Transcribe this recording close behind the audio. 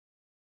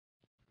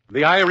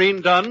The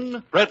Irene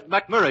Dunne-Fred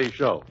MacMurray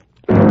Show.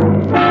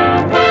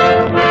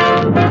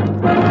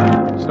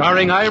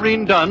 Starring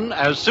Irene Dunne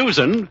as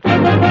Susan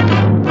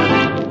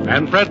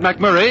and Fred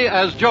MacMurray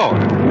as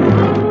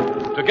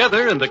George.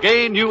 Together in the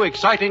gay, new,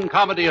 exciting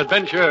comedy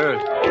adventure,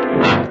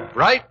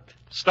 Bright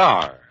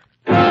Star.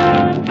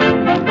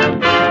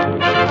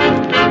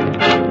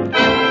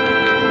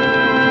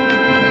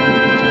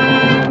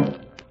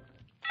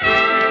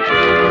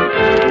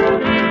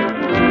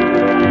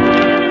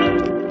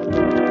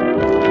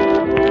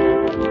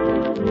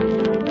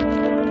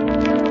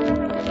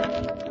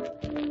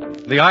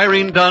 The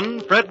Irene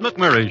Dunne-Fred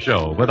MacMurray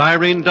Show, with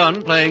Irene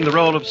Dunne playing the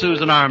role of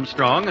Susan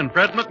Armstrong and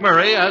Fred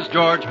MacMurray as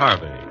George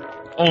Harvey,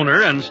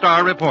 owner and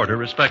star reporter,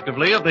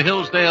 respectively, of the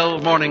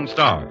Hillsdale Morning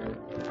Star.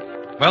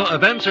 Well,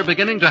 events are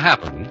beginning to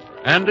happen,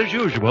 and as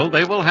usual,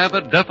 they will have a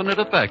definite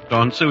effect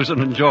on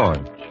Susan and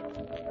George.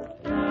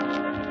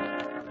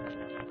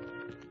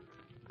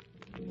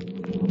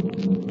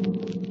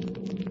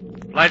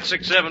 Flight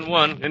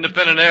 671,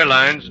 Independent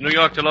Airlines, New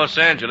York to Los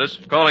Angeles,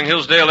 calling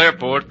Hillsdale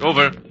Airport.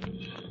 Over.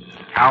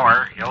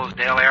 Tower,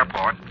 Hillsdale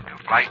Airport, to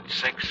Flight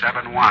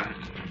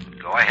 671.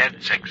 Go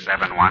ahead,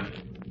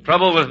 671.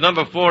 Trouble with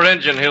number 4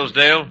 engine,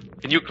 Hillsdale.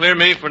 Can you clear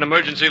me for an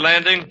emergency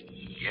landing?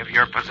 Give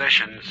your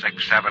position,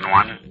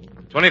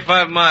 671.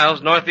 25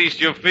 miles northeast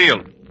of your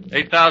field.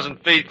 8,000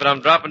 feet, but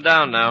I'm dropping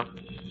down now.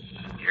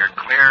 You're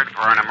cleared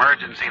for an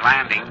emergency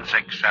landing,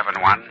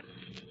 671.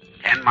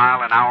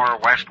 10-mile-an-hour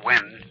west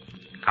wind.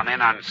 Come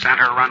in on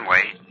center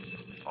runway.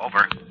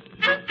 Over.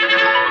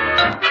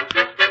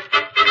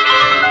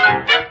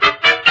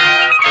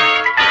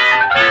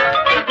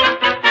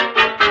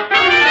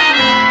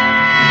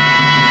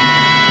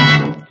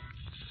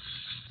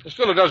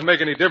 Still, it doesn't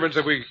make any difference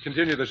if we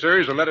continue the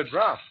series or let it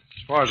drop.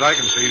 As far as I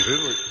can see,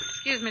 Susan.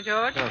 Excuse me,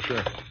 George. Oh,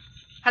 sure.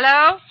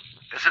 Hello?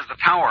 This is the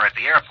tower at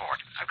the airport.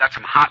 I've got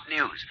some hot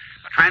news.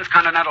 A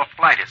transcontinental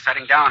flight is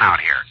setting down out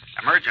here.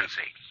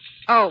 Emergency.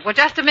 Oh, well,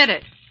 just a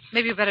minute.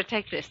 Maybe you better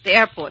take this. The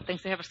airport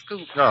thinks they have a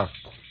scoop. No.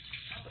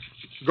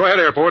 Go ahead,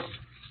 airport.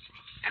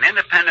 An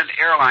independent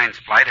airlines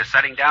flight is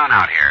setting down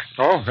out here.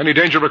 Oh, any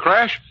danger of a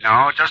crash?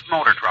 No, just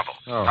motor trouble.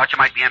 Oh. Thought you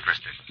might be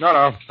interested.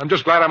 No. I'm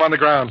just glad I'm on the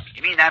ground.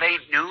 You mean that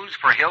ain't news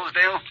for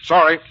Hillsdale?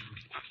 Sorry.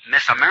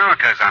 Miss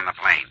America's on the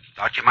plane.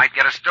 Thought you might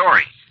get a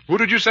story. Who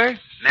did you say?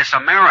 Miss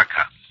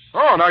America.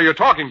 Oh, now you're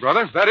talking,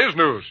 brother. That is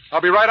news.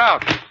 I'll be right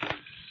out.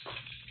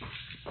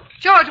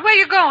 George, where are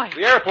you going?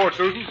 The airport,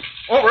 Susan.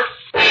 Over.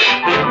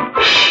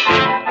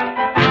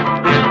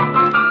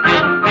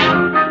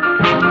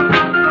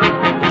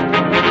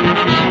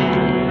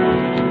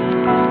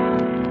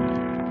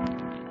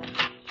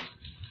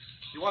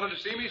 You wanted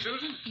to see me,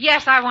 Susan?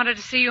 Yes, I wanted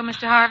to see you,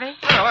 Mr. Harvey.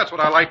 Well, that's what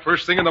I like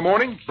first thing in the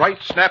morning. Bright,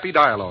 snappy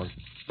dialogue.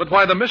 But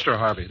why the Mr.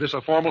 Harvey? This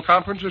a formal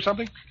conference or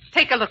something?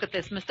 Take a look at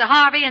this, Mr.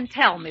 Harvey, and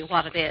tell me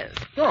what it is.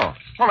 Oh,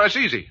 well, that's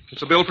easy.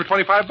 It's a bill for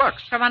 $25.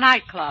 From a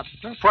nightclub.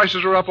 Well,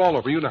 prices are up all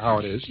over. You know how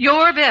it is.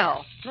 Your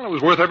bill. Well, it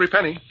was worth every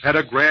penny. Had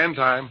a grand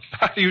time.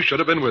 You should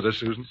have been with us,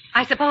 Susan.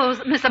 I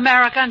suppose Miss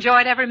America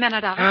enjoyed every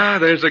minute of it. Ah,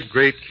 there's a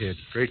great kid.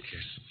 Great kid.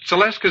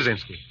 Celeste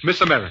Kaczynski, Miss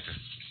America.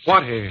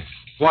 What hair.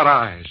 What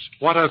eyes.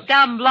 What a...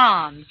 Dumb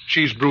blonde.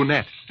 She's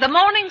brunette. The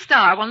Morning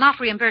Star will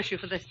not reimburse you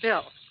for this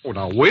bill. Oh,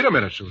 now, wait a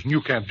minute, Susan.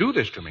 You can't do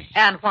this to me.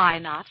 And why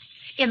not?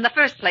 In the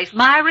first place,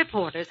 my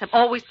reporters have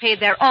always paid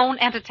their own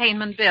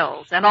entertainment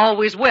bills, and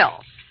always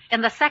will.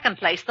 In the second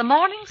place, the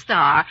Morning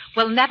Star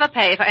will never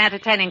pay for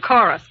entertaining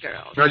chorus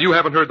girls. Now, you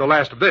haven't heard the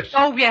last of this.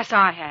 Oh, yes,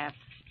 I have.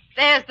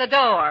 There's the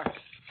door.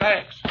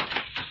 Thanks.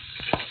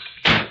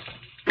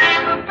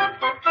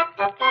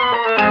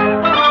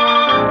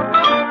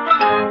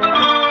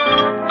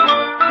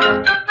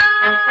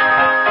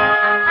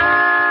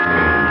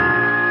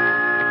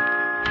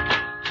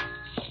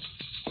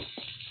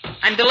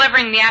 I'm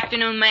delivering the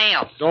afternoon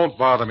mail. Don't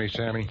bother me,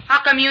 Sammy.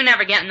 How come you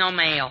never get no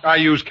mail? I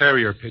use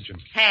carrier pigeon.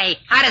 Hey,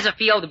 how does it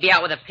feel to be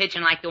out with a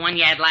pigeon like the one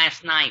you had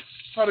last night?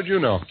 How did you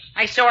know?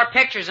 I saw her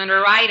pictures in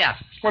her write-up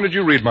When did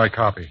you read my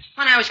copy?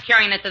 when I was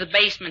carrying it to the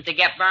basement to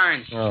get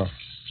burned. Oh,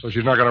 so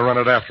she's not going to run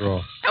it after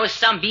all. That was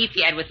some beef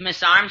he had with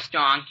Miss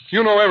Armstrong.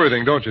 You know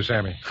everything, don't you,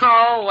 Sammy?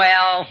 Oh,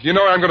 well. You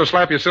know I'm going to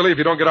slap you silly if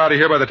you don't get out of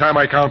here by the time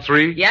I count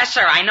 3? Yes,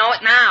 sir, I know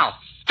it now.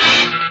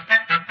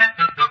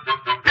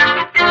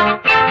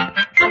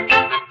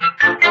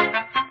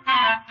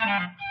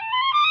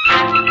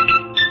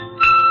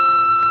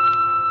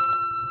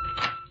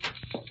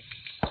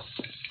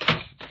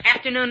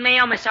 Afternoon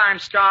mail, Miss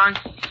Armstrong.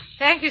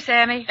 Thank you,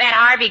 Sammy. That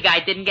Harvey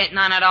guy didn't get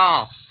none at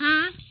all.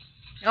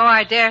 Oh,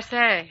 I dare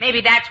say.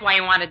 Maybe that's why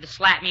he wanted to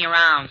slap me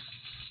around.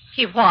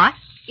 He what?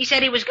 He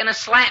said he was going to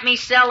slap me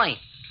silly.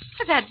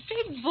 That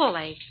big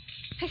bully.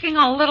 Picking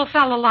on a little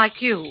fellow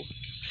like you.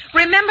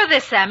 Remember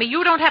this, Sammy.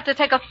 You don't have to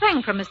take a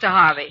thing from Mr.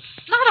 Harvey.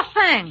 Not a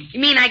thing. You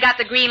mean I got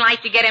the green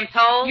light to get him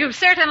told? You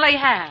certainly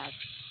have.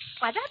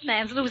 Why, that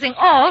man's losing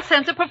all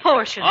sense of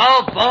proportion.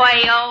 Oh, boy,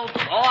 oh,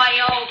 boy,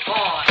 oh,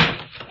 boy.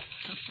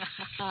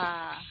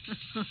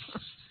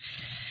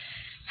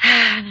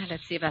 Now,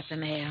 let's see about the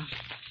mail.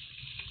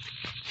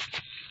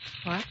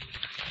 What?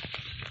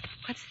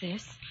 What's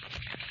this?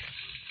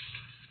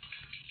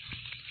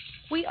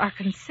 We are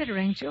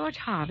considering George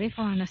Harvey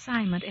for an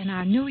assignment in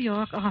our New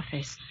York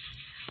office.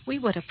 We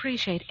would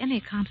appreciate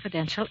any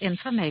confidential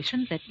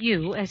information that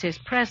you, as his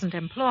present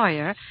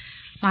employer,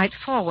 might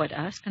forward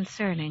us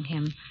concerning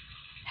him.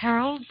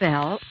 Harold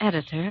Bell,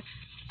 editor,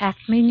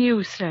 Acme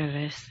News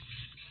Service.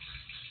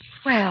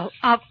 Well,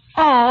 of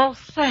all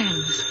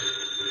things.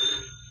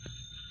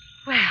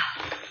 Well.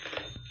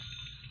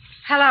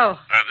 Hello.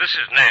 This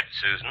is Ned,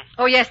 Susan.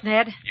 Oh, yes,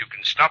 Ned. You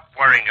can stop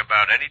worrying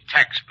about any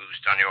tax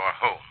boost on your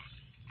home.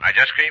 I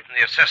just came from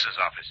the assessor's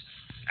office.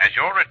 As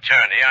your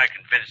attorney, I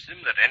convinced him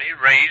that any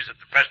raise at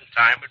the present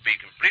time would be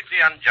completely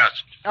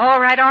unjust. All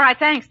right.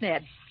 Thanks,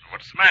 Ned.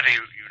 What's the matter?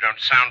 You don't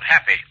sound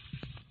happy.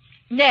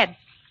 Ned,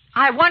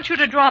 I want you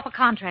to draw up a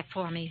contract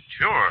for me.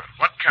 Sure.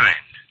 What kind?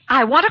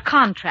 I want a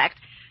contract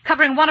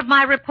covering one of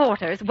my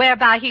reporters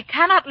whereby he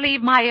cannot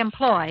leave my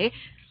employ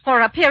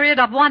for a period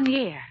of 1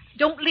 year.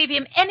 Don't leave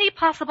him any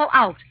possible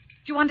out.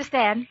 Do you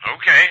understand?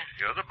 Okay.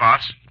 You're the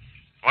boss.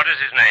 What is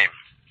his name?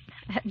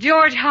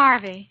 George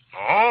Harvey.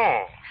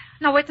 Oh.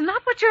 No, it's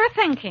not what you're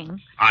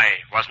thinking. I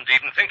wasn't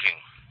even thinking.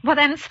 Well,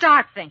 then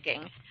start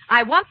thinking.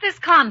 I want this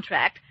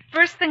contract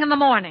first thing in the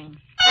morning.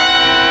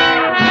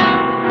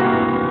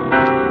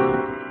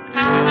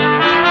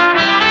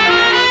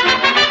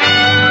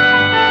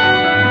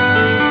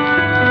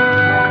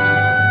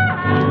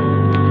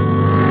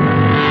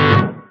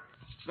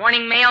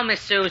 Morning mail,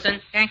 Miss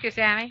Susan. Thank you,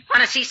 Sammy.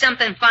 Want to see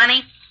something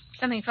funny?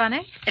 Something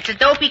funny? It's a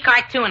dopey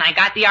cartoon I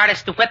got the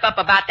artist to whip up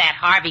about that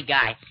Harvey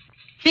guy.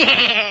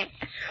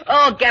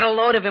 Oh, get a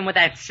load of him with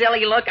that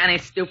silly look on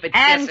his stupid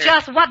And kisser.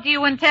 just what do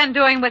you intend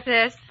doing with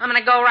this? I'm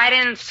going to go right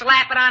in and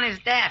slap it on his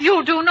desk.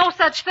 You do no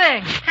such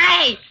thing.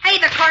 Hey,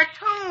 the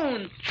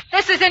cartoon.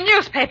 This is a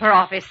newspaper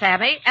office,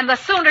 Sammy, and the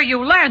sooner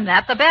you learn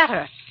that, the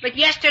better. But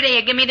yesterday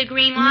you gave me the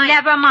green light.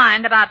 Never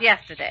mind about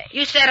yesterday.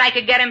 You said I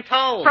could get him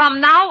told.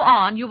 From now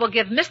on, you will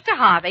give Mr.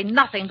 Harvey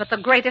nothing but the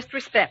greatest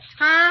respect.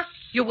 Huh?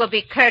 You will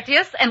be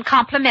courteous and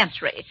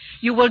complimentary.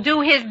 You will do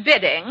his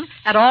bidding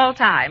at all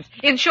times.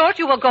 In short,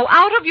 you will go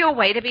out of your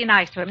way to be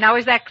nice to him. Now,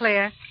 is that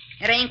clear?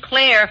 It ain't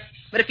clear,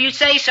 but if you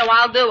say so,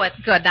 I'll do it.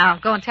 Good. Now,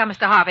 go and tell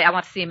Mr. Harvey I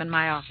want to see him in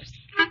my office.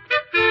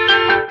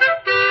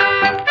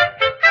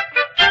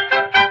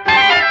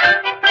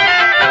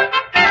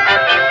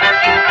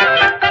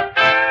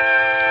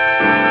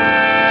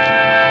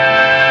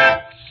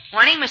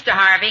 Morning, Mr.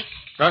 Harvey.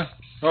 Huh?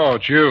 Oh,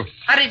 it's you.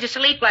 How did you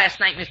sleep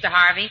last night, Mr.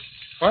 Harvey?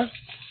 What?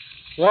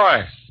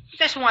 Why?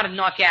 Just wanted to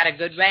knock you out a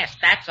good rest,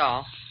 that's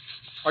all.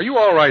 Are you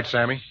all right,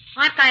 Sammy?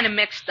 I'm kind of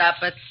mixed up,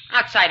 but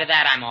outside of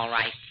that, I'm all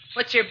right.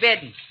 What's your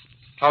bidding?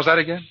 How's that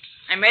again?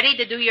 I'm ready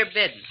to do your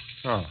bidding.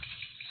 Oh.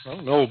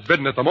 Well, no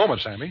bidding at the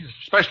moment, Sammy.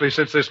 Especially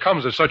since this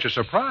comes as such a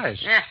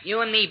surprise.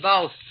 You and me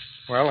both.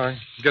 Well, I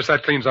guess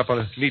that cleans up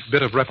a neat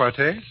bit of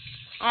repartee.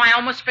 Oh, I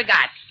almost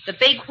forgot. The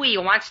big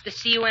wheel wants to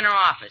see you in her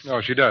office.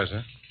 Oh, she does,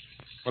 huh?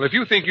 Well, if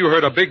you think you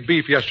heard a big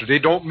beef yesterday,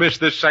 don't miss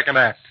this second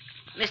act.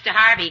 Mr.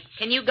 Harvey,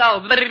 can you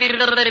go?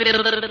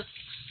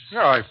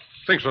 Yeah, I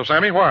think so,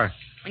 Sammy. Why?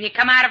 When you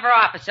come out of her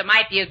office, it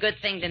might be a good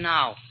thing to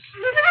know.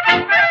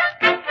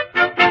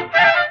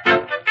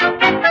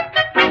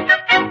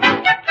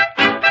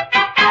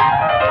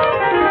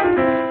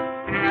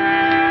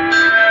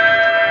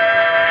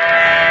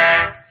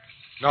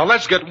 Now,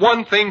 let's get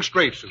one thing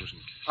straight, Susan.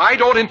 I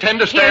don't intend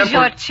to stand Here's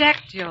your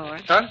check,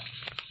 George. Huh?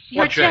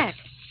 Your What check?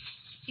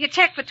 Your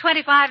check for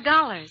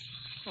 $25.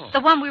 Oh. The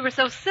one we were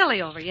so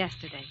silly over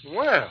yesterday.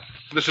 Well,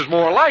 this is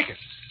more like it.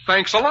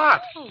 Thanks a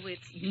lot. Oh,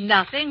 it's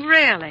nothing,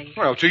 really.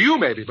 Well, to you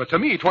maybe, but to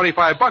me,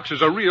 $25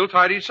 is a real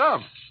tidy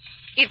sum.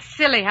 It's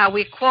silly how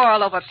we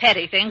quarrel over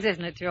petty things,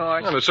 isn't it,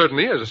 George? Well, it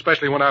certainly is,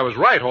 especially when I was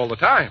right all the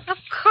time. Of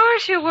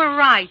course you were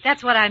right.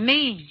 That's what I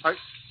mean.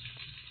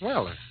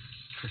 Well,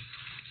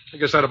 I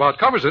guess that about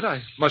covers it.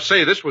 I must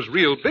say this was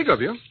real big of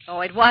you.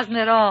 Oh, it wasn't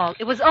at all.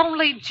 It was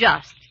only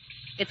just.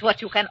 It's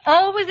what you can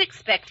always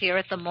expect here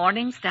at the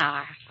Morning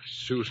Star.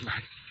 Susan,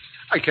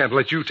 I can't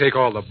let you take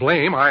all the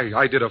blame.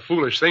 I did a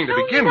foolish thing to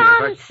begin with.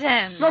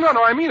 Nonsense. No,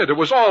 I mean it. It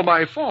was all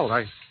my fault.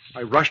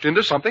 I rushed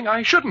into something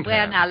I shouldn't Well,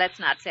 have. now, let's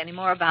not say any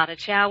more about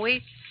it, shall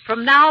we?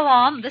 From now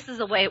on, this is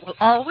the way it will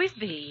always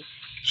be.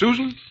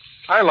 Susan,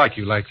 I like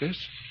you like this.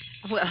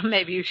 Well,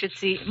 maybe you should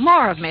see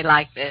more of me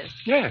like this.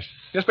 Yes,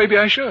 maybe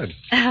I should.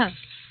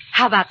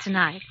 How about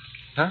tonight?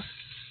 Huh?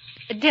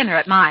 Dinner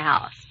at my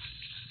house.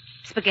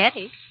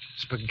 Spaghetti.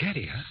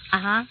 Spaghetti, huh?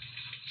 Uh-huh.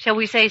 Shall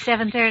we say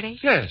 7:30?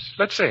 Yes,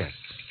 let's say it.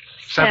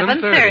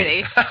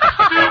 7:30.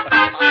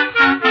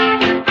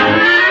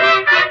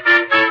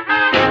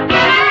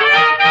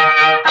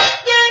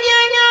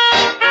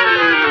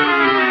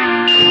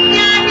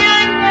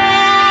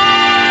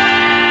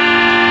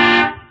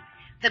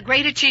 The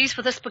grated cheese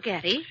for the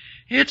spaghetti.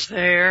 It's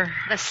there.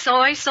 The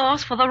soy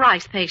sauce for the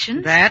rice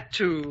patients. That,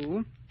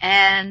 too.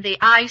 And the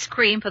ice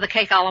cream for the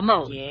cake a la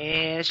mode.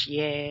 Yes.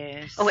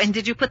 Oh, and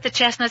did you put the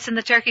chestnuts in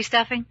the turkey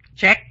stuffing?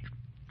 Check.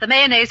 The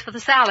mayonnaise for the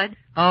salad.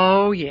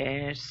 Oh,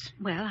 yes.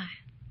 Well, I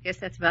guess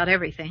that's about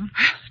everything.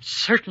 It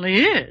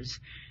certainly is.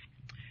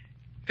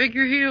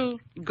 Figure he'll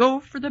go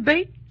for the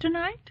bait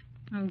tonight?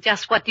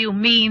 Just what do you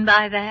mean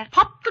by that?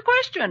 Pop the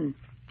question.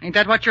 Ain't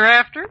that what you're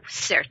after?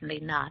 Certainly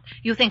not.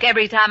 You think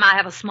every time I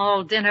have a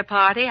small dinner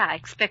party, I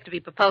expect to be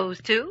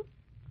proposed to?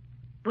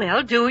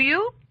 Well, do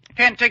you? I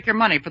can't take your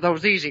money for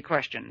those easy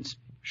questions.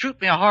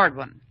 Shoot me a hard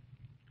one.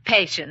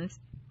 Patience.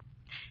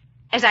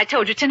 As I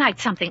told you,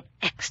 tonight's something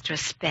extra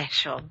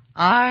special.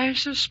 I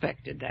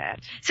suspected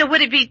that. So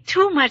would it be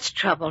too much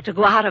trouble to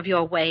go out of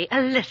your way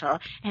a little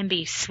and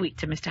be sweet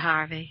to Mr.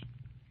 Harvey?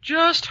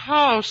 Just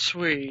how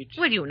sweet.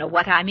 Well, you know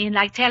what I mean,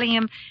 like telling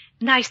him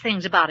nice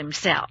things about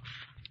himself.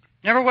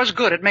 Never was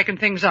good at making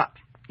things up.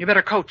 You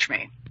better coach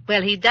me.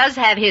 Well, he does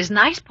have his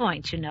nice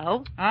points, you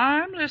know.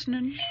 I'm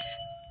listening.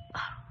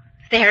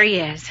 There he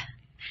is.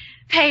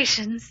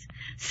 Patience.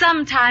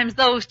 Sometimes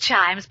those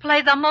chimes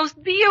play the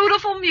most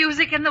beautiful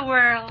music in the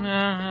world.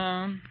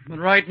 Uh-huh. But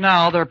right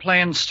now they're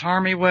playing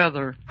stormy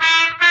weather.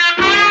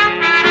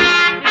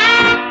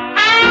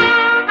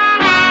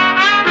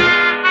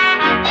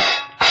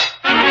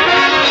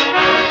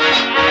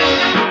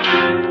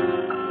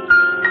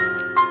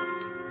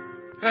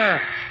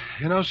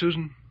 You know,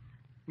 Susan,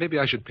 maybe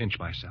I should pinch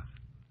myself.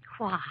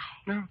 Why?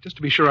 No, just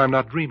to be sure I'm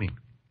not dreaming.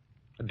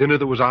 A dinner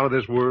that was out of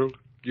this world,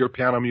 your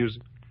piano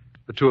music,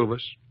 the two of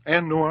us,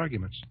 and no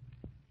arguments.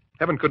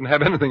 Heaven couldn't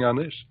have anything on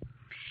this.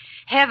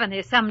 Heaven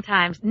is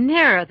sometimes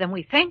nearer than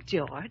we think,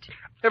 George.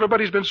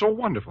 Everybody's been so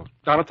wonderful.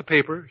 Down at the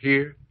paper,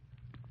 here.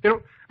 You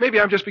know, maybe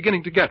I'm just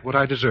beginning to get what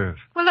I deserve.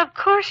 Well, of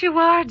course you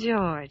are,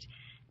 George.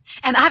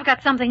 And I've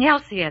got something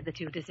else here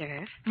that you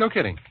deserve. No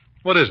kidding.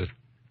 What is it?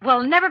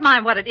 Well, never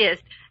mind what it is.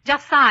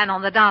 Just sign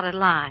on the dotted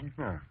line.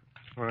 Yeah.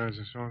 Whereas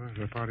this order,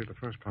 the party, the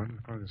first part,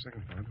 the party, the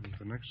second part, and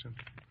the next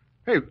sentence.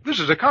 Hey, this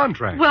is a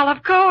contract. Well,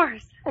 of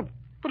course. Oh,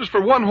 but it's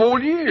for 1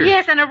 whole year.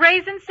 Yes, and a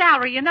raise in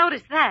salary. You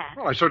noticed that.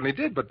 Well, I certainly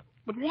did, but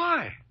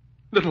why?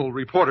 Little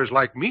reporters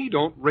like me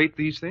don't rate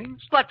these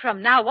things. But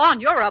from now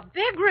on, you're a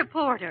big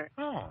reporter.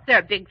 Oh. There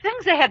are big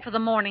things ahead for the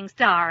Morning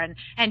Star,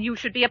 and you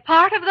should be a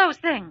part of those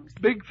things.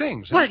 Big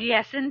things, huh? Well,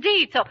 yes,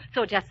 indeed.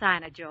 So just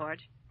sign it,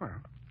 George.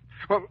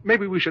 Well,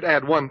 maybe we should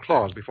add one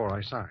clause before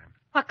I sign.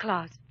 What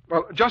clause?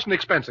 Well, just an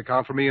expense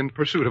account for me in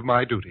pursuit of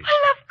my duties.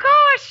 Well, of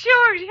course,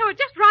 sure.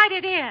 Just write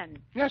it in.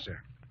 Yes, sir.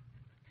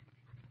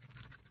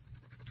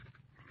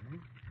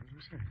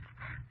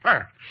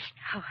 There.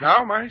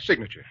 Now, my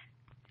signature.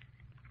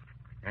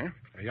 There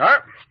you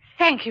are.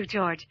 Thank you,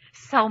 George,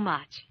 so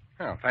much.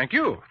 Well, thank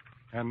you.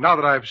 And now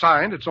that I've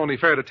signed, it's only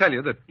fair to tell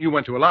you that you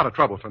went to a lot of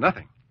trouble for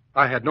nothing.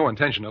 I had no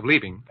intention of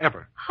leaving,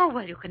 ever. Oh,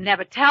 well, you can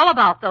never tell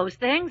about those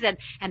things, and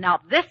now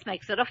this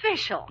makes it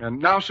official. And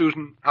now,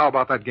 Susan, how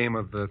about that game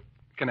of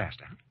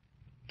canasta?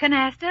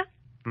 Canasta?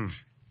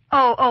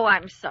 Oh,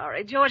 I'm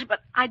sorry, George,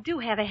 but I do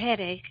have a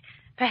headache.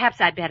 Perhaps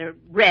I'd better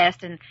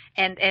rest and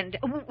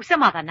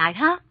some other night,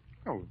 huh?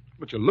 Oh,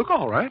 but you look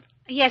all right.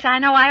 Yes, I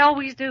know. I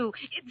always do.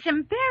 It's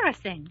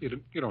embarrassing.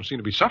 You don't seem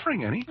to be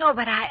suffering any. No,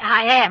 but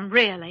I am,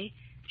 really.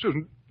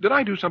 Susan, did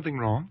I do something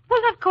wrong?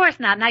 Well, of course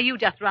not. Now, you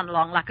just run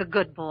along like a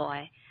good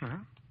boy.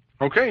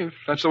 Okay, if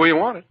that's the way you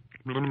want it.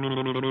 Well,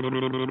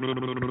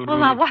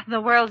 now, what in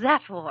the world's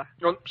that for?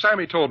 Well,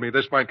 Sammy told me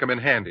this might come in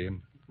handy,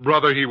 and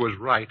brother, he was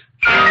right.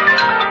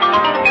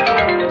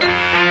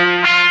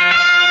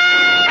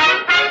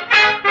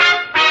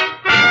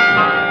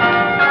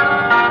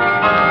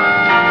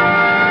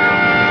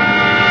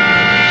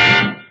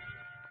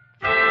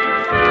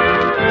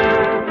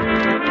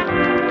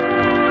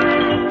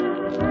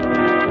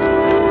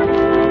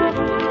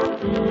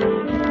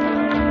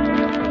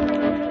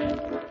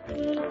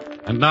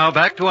 And now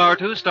back to our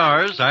two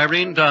stars,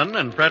 Irene Dunne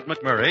and Fred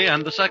MacMurray,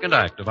 and the second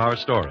act of our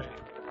story.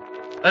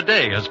 A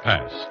day has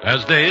passed,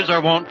 as days are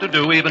wont to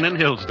do even in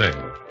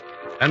Hillsdale.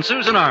 And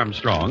Susan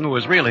Armstrong, who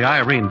is really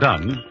Irene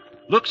Dunne,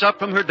 looks up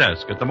from her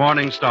desk at the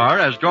Morning Star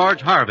as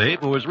George Harvey,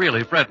 who is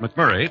really Fred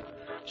MacMurray,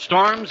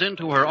 storms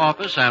into her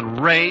office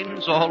and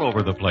rains all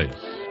over the place.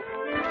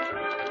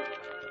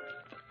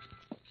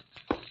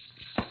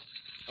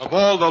 Of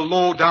all the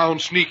low-down,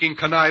 sneaking,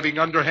 conniving,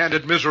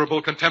 underhanded,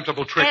 miserable,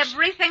 contemptible tricks...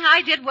 Everything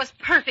I did was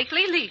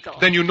perfectly legal.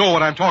 Then you know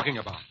what I'm talking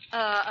about.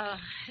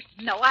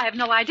 No, I have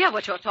no idea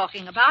what you're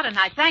talking about, and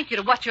I thank you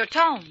to watch your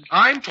tone.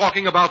 I'm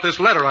talking about this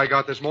letter I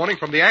got this morning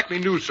from the Acme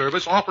News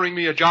Service offering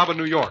me a job in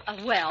New York.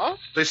 Well?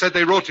 They said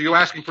they wrote to you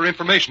asking for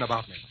information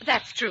about me.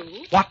 That's true.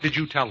 What did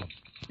you tell them?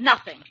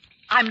 Nothing.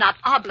 I'm not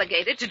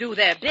obligated to do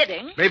their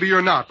bidding. Maybe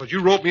you're not, but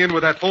you wrote me in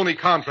with that phony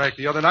contract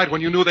the other night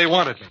when you knew they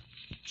wanted me.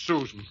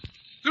 Susan,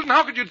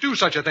 how could you do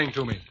such a thing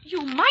to me?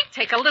 You might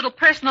take a little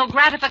personal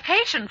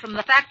gratification from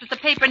the fact that the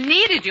paper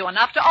needed you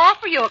enough to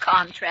offer you a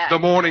contract. The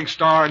Morning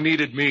Star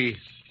needed me.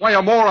 Why,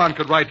 a moron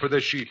could write for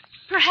this sheet.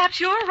 Perhaps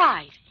you're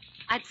right.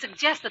 I'd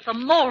suggest that the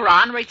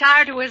moron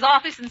retire to his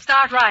office and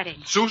start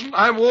writing. Susan,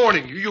 I'm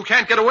warning you. You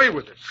can't get away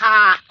with this.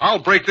 Ha! I'll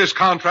break this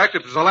contract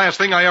if it's the last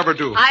thing I ever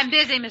do. I'm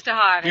busy, Mr.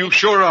 Harvey. You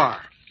sure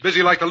are.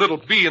 Busy like the little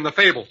bee in the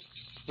fable.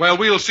 Well,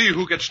 we'll see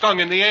who gets stung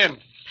in the end.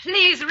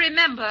 Please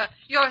remember,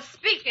 you're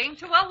speaking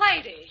to a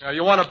lady.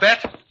 You want to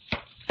bet?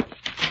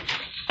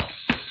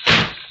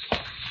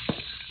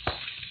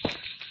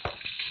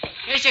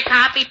 Here's your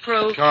copy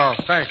proof. Oh,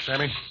 thanks,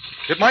 Sammy.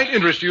 It might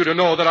interest you to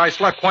know that I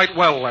slept quite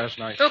well last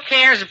night. Who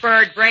cares,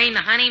 bird brain? The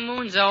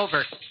honeymoon's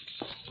over.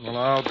 Well,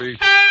 I'll be...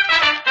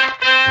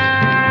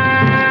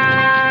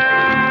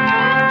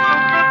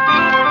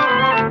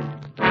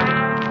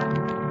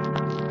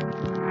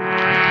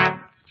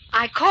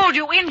 I called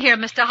you in here,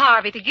 Mr.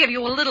 Harvey, to give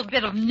you a little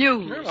bit of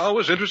news. Well, I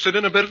was interested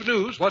in a bit of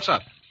news. What's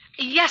up?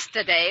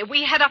 Yesterday,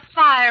 we had a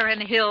fire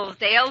in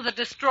Hillsdale that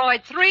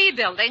destroyed 3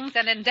 buildings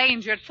and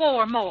endangered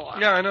 4 more.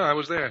 Yeah, I know. I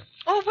was there.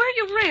 Oh, were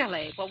you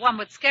really? Well, one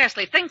would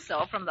scarcely think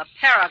so from the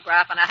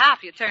paragraph and a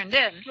half you turned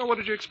in. Well, what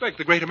did you expect?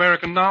 The great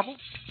American novel?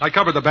 I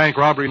covered the bank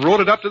robbery and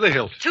wrote it up to the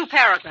hilt. 2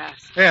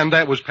 paragraphs. And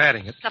that was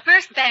padding it. The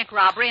first bank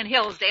robbery in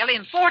Hillsdale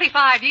in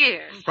 45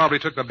 years. Probably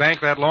took the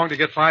bank that long to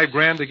get $5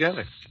 grand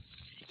together.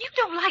 You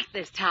don't like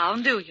this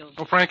town, do you?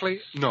 Oh,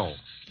 frankly, no.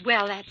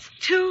 Well, that's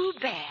too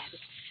bad.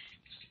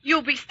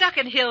 You'll be stuck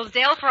in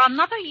Hillsdale for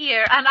another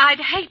year, and I'd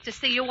hate to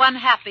see you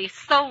unhappy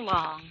so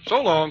long.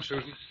 So long,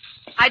 Susan.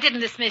 I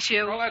didn't dismiss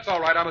you. Well, that's all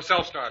right. I'm a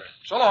self-starter.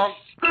 So long.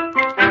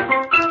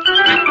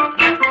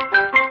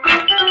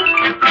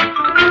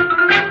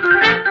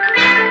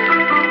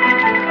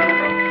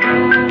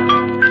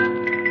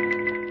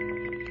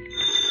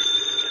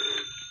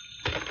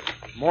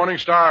 Morning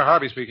Star,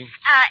 Harvey speaking.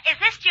 Is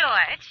this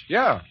George?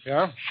 Yeah.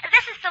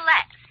 This is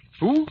Celeste.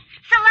 Who?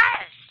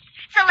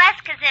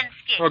 Celeste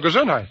Kaczynski. Oh,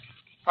 Gesundheit.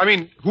 I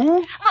mean, who?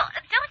 Well,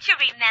 don't you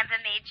remember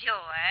me,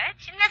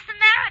 George? Miss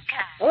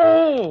America.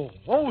 Oh,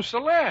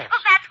 Celeste.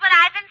 Well, that's what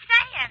I've been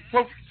saying.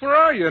 Well, where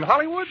are you, in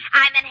Hollywood?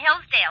 I'm in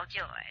Hillsdale,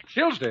 George.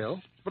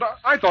 Hillsdale? But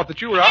I thought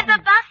that you were out It's a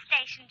bus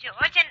station,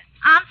 George, and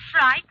I'm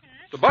frightened.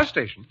 The bus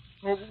station?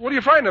 Well, what are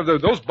you frightened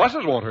of? Those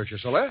buses won't hurt you,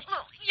 Celeste.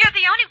 Well, you're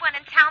the only one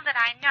in town that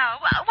I know.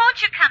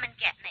 Won't you come and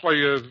get me? Well,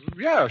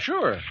 yeah,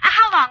 sure.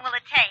 How long will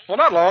it take? Well,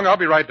 not long. I'll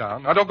be right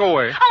down. Now, don't go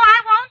away. Oh,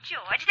 I won't,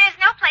 George. There's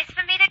no place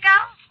for me to go.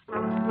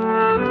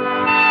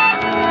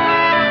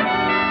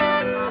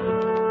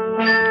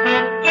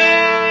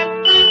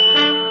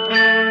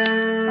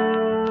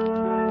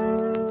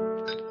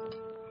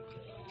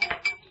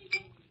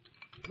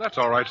 That's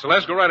all right,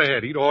 Celeste. Go right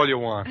ahead. Eat all you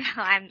want.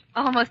 Oh, I'm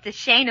almost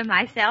ashamed of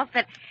myself,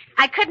 but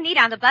I couldn't eat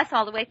on the bus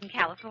all the way from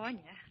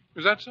California.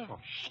 Is that so?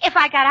 If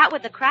I got out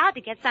with the crowd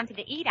to get something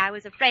to eat, I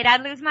was afraid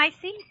I'd lose my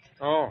seat.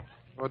 Oh,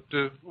 but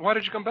why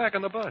did you come back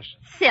on the bus?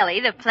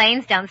 Silly, the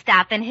planes don't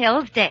stop in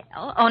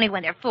Hillsdale, only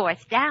when they're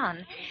forced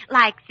down.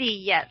 Like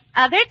the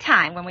other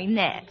time when we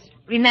met.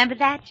 Remember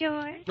that,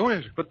 George? Oh,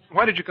 yes, but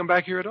why did you come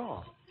back here at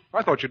all?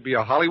 I thought you'd be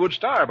a Hollywood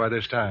star by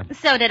this time.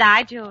 So did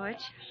I,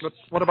 George. But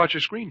what about your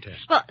screen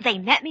test? Well, they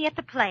met me at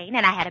the plane,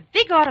 and I had a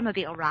big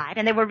automobile ride,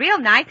 and they were real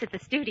nice at the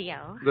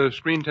studio. The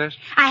screen test?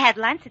 I had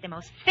lunch at the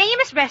most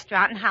famous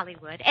restaurant in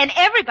Hollywood, and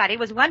everybody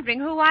was wondering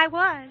who I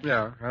was.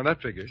 Yeah, well,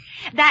 that figures.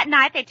 That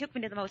night, they took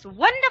me to the most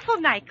wonderful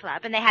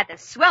nightclub, and they had the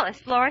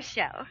swellest floor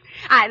show.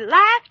 I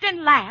laughed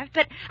and laughed,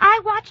 but I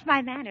watched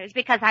my manners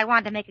because I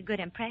wanted to make a good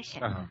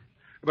impression. Uh-huh.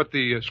 But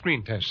the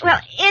screen test? Well,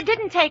 it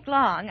didn't take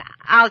long.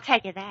 I'll tell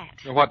you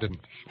that. What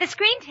didn't? The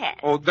screen test.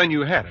 Oh, then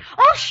you had it.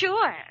 Oh,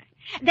 sure.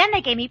 Then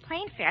they gave me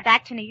plane fare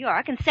back to New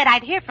York and said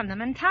I'd hear from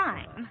them in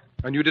time.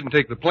 And you didn't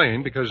take the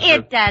plane because...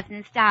 It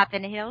doesn't stop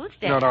in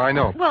Hillsdale. No, I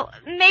know. Well,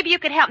 maybe you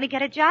could help me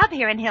get a job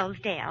here in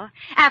Hillsdale.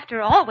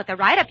 After all, with the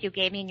write-up you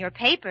gave me in your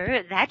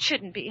paper, that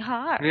shouldn't be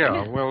hard.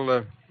 Yeah,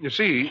 well, you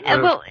see...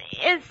 Well,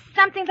 is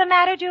something the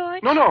matter,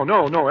 George?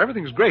 No.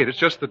 Everything's great. It's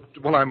just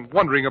that, well, I'm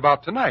wondering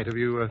about tonight. Have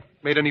you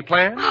made any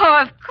plans?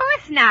 Oh, of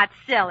course not,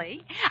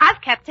 silly.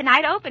 I've kept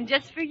tonight open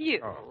just for you.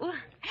 Oh.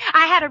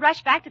 I had to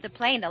rush back to the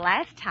plane the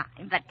last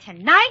time, but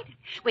tonight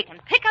we can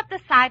pick up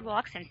the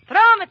sidewalks and throw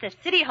them at the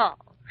city hall.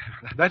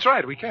 That's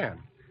right, we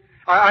can.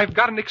 I've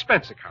got an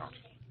expense account.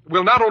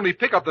 We'll not only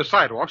pick up the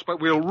sidewalks, but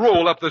we'll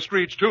roll up the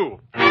streets,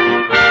 too.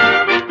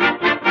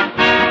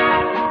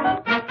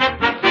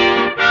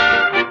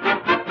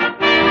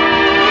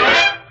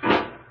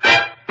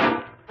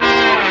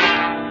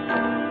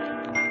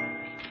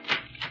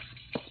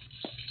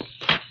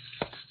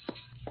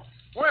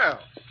 Well,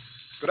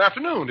 good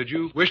afternoon. Did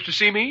you wish to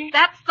see me?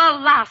 That's the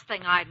last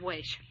thing I'd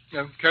wish.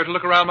 Care to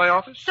look around my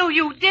office? So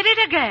you did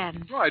it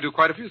again. Well, I do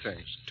quite a few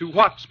things. To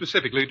what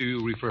specifically do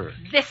you refer?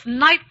 This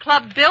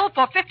nightclub bill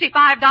for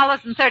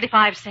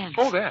 $55.35.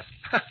 Oh, that.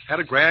 Had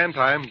a grand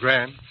time,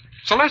 grand.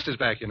 Celeste is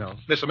back, you know.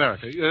 Miss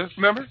America.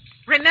 Remember?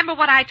 Remember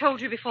what I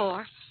told you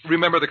before?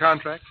 Remember the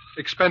contract?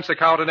 Expense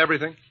account and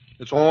everything?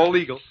 It's all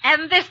legal.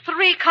 And this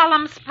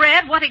 3-column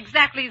spread, what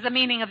exactly is the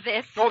meaning of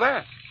this? Oh,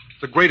 that.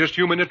 The greatest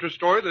human interest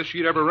story the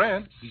sheet ever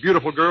ran.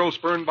 Beautiful girl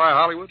spurned by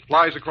Hollywood,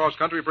 flies across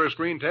country for a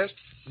screen test.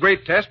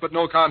 Great test, but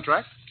no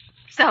contract.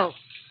 So,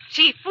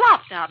 she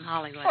flopped out in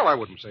Hollywood. Well, I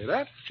wouldn't say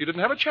that. She didn't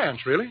have a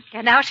chance, really.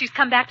 And now she's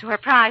come back to her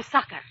prize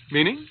sucker.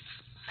 Meaning?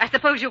 I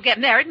suppose you'll get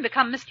married and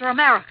become Mr.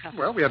 America.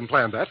 Well, we hadn't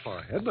planned that far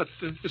ahead, but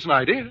it's an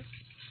idea.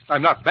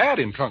 I'm not bad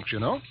in trunks, you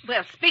know.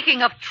 Well,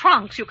 speaking of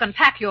trunks, you can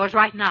pack yours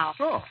right now.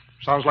 Oh,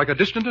 sounds like a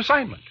distant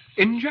assignment.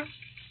 India?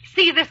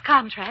 See this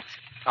contract?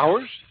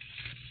 Ours?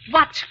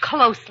 Watch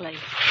closely.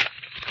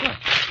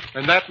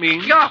 And that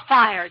means... You're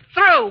fired.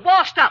 Through.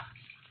 Washed up.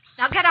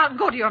 Now get out and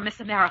go to your Miss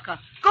America.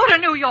 Go to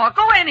New York.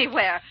 Go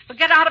anywhere. But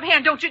get out of here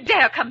and don't you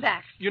dare come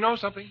back. You know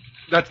something?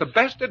 That's the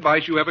best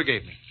advice you ever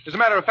gave me. As a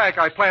matter of fact,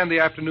 I planned the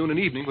afternoon and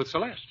evening with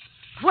Celeste.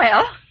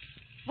 Well,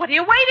 what are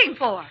you waiting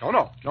for?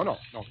 No.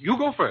 You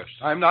go first.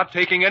 I'm not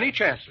taking any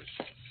chances.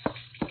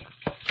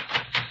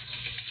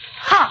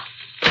 Ha!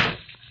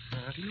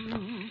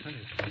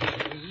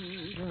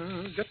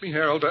 Get me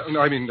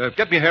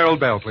Harold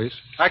Bell, please.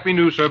 Acme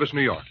News Service,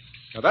 New York.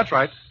 Now, that's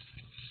right.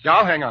 Yeah,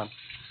 I'll hang on.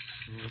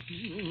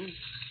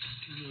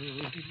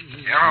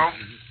 Hello?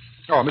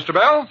 Oh, Mr.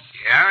 Bell?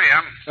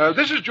 Yeah.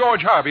 This is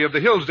George Harvey of the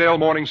Hillsdale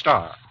Morning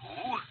Star.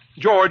 Who?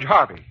 George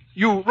Harvey.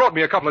 You wrote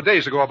me a couple of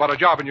days ago about a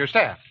job in your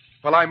staff.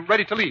 Well, I'm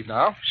ready to leave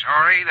now.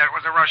 Sorry, that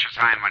was a rush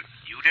assignment.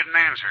 You didn't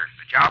answer.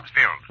 The job's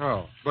filled.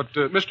 Oh, but,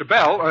 Mr.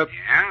 Bell,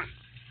 Yeah?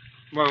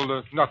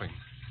 well, nothing.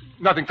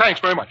 Nothing.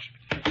 Thanks very much.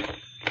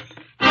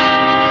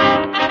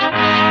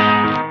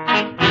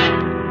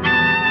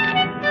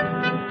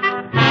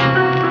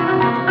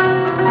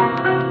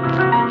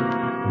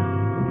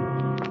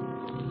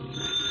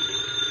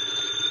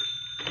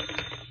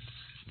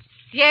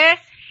 Yes?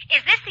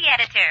 Is this the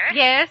editor?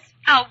 Yes?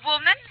 A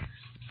woman?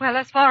 Well,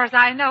 as far as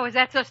I know, is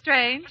that so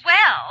strange?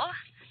 Well,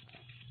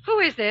 Who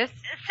is this?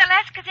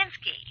 Celeste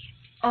Kaczynski.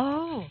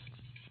 Oh.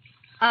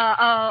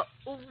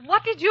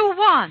 What did you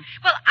want?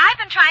 Well, I've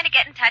been trying to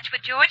get in touch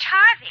with George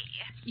Harvey.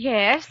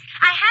 Yes?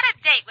 I had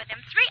a date with him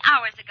 3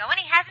 hours ago, and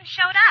he hasn't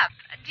showed up.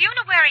 Do you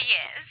know where he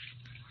is?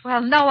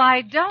 Well, no,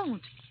 I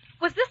don't.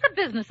 Was this a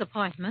business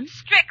appointment?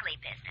 Strictly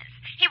business.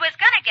 He was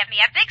going to give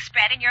me a big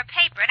spread in your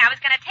paper, and I was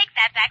going to take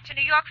that back to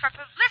New York for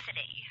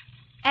publicity.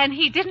 And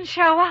he didn't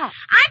show up.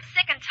 I'm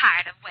sick and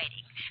tired of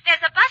waiting.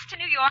 There's a bus to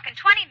New York in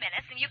 20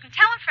 minutes, and you can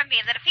tell him from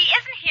me that if he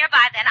isn't here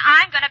by then,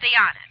 I'm going to be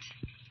on it.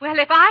 Well,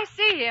 if I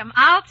see him,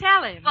 I'll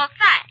tell him. Well,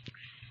 thanks.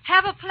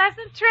 Have a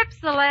pleasant trip,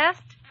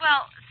 Celeste.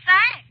 Well,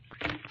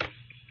 thanks.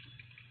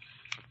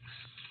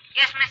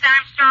 Yes, Miss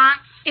Armstrong?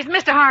 Is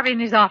Mr. Harvey in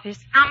his office?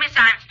 Oh, Miss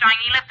Armstrong,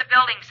 he left the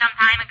building some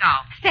time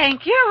ago.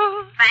 Thank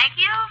you. Thank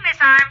you, Miss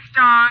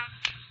Armstrong.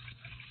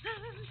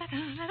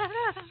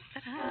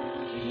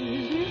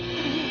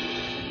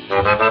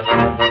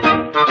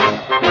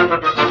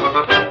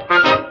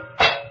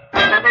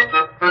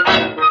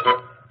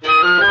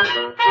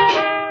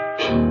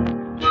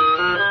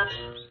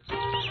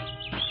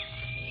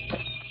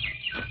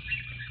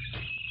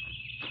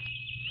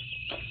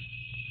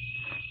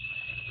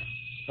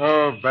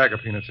 Oh, bag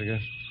of peanuts, I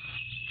guess.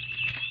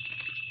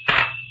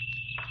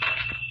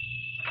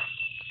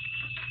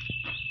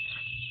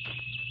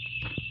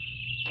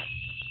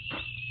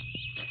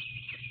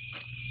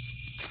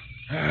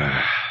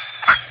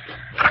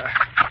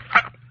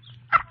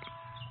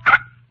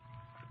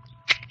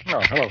 Oh,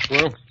 hello,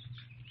 squirrel.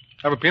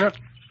 Have a peanut?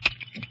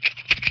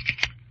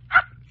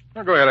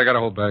 Oh, go ahead, I got a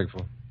whole bag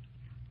full.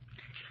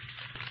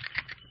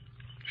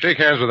 Shake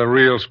hands with a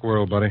real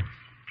squirrel, buddy.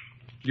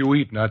 You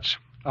eat nuts.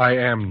 I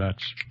am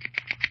nuts.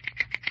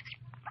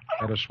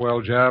 Had a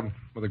swell job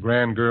with a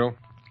grand girl.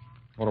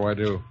 What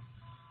do?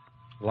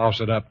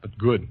 Louse it up, but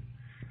good.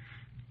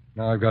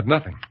 Now I've got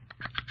nothing.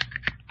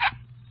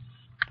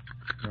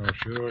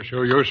 Oh,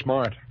 sure, you're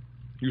smart.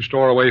 You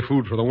store away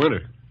food for the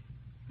winter.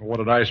 Well, what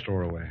did I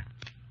store away?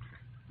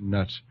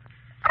 Nuts.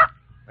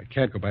 I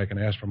can't go back and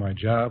ask for my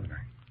job.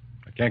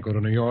 I can't go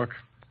to New York.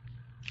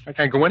 I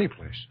can't go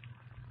anyplace.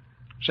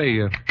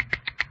 Say,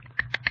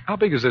 how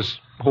big is this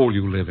hole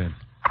you live in?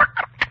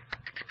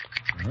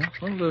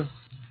 Well,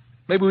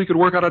 maybe we could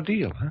work out a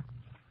deal, huh?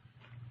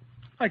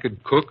 I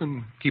could cook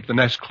and keep the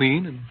nest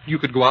clean, and you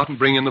could go out and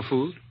bring in the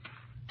food.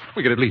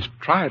 We could at least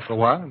try it for a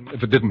while, and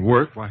if it didn't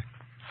work, why...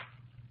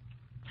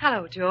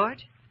 Hello,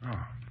 George.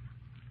 Oh.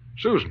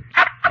 Susan.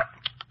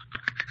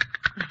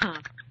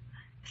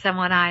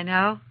 Someone I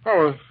know?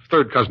 Oh, a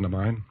third cousin of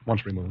mine,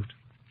 once removed.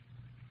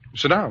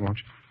 Sit down, won't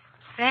you?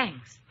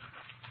 Thanks.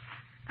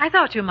 I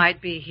thought you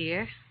might be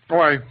here.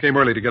 Oh, I came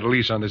early to get a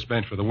lease on this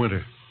bench for the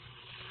winter.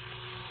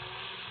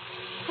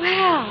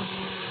 Well,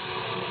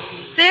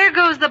 there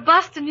goes the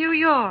bus to New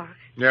York.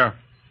 Yeah.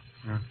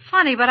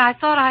 Funny, but I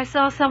thought I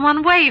saw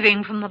someone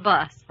waving from the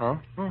bus. Oh,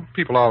 well,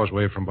 people always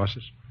wave from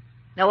buses.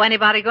 Know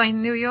anybody going to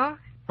New York?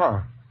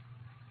 Oh.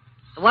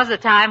 There was a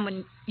time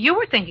when you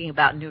were thinking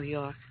about New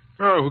York.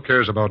 Oh, who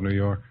cares about New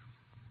York?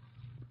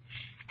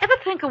 Ever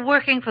think of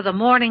working for the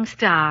Morning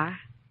Star?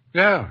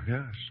 Yeah,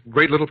 yes.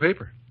 Great little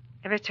paper.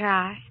 Ever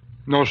try?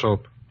 No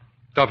soap.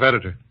 Tough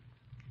editor.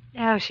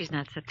 Oh, she's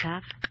not so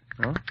tough.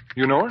 Oh,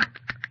 you know her?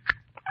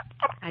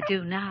 I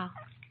do now.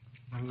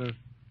 Well,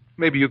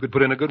 maybe you could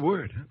put in a good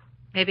word, huh?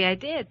 Maybe I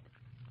did.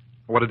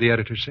 What did the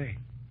editor say?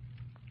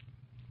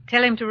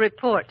 Tell him to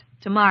report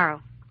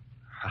tomorrow.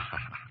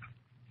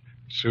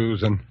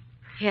 Susan.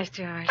 Yes,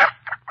 George.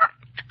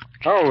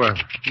 Oh,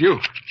 you.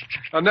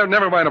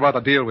 Never mind about the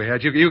deal we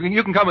had. You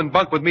can come and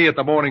bunk with me at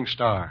the Morning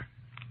Star.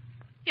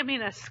 You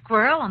mean a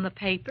squirrel on the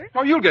paper?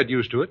 Oh, you'll get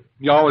used to it.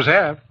 You always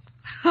have.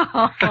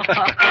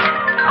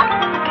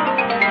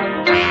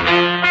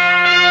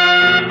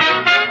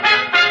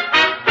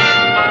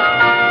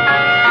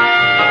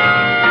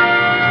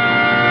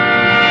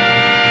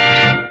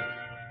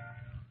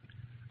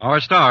 Our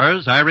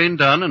stars, Irene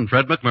Dunne and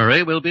Fred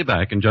MacMurray, will be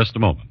back in just a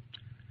moment.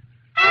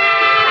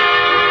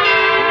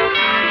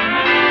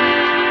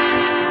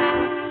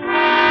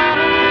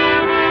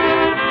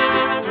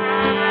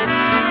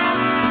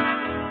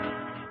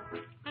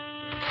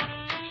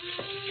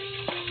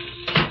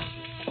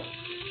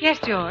 Yes,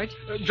 George.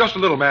 Just a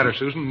little matter,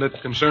 Susan,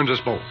 that concerns us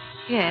both.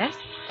 Yes?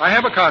 I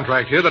have a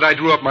contract here that I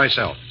drew up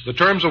myself, the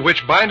terms of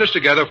which bind us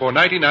together for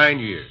 99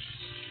 years.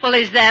 Well,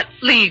 is that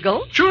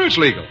legal? Sure, it's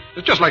legal.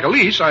 It's just like a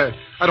lease. I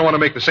don't want to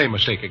make the same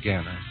mistake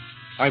again.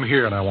 I'm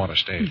here and I want to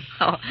stay.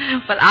 Oh,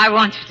 but I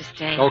want you to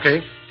stay.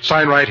 Okay,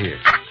 sign right here.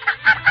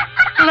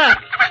 Look,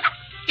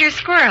 your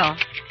squirrel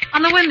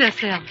on the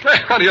windowsill.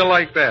 How do you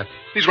like that?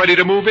 He's ready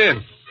to move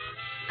in.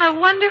 I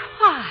wonder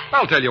why.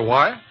 I'll tell you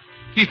why.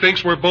 He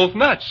thinks we're both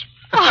nuts.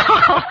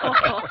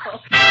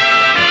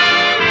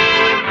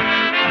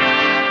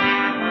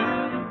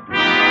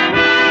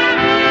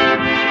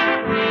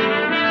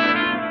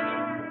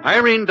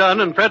 Irene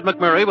Dunne and Fred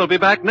MacMurray will be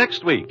back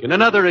next week in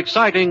another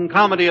exciting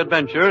comedy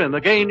adventure in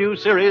the gay new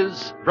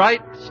series,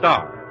 Bright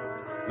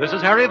Star. This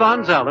is Harry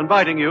Von Zell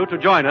inviting you to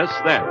join us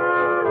then.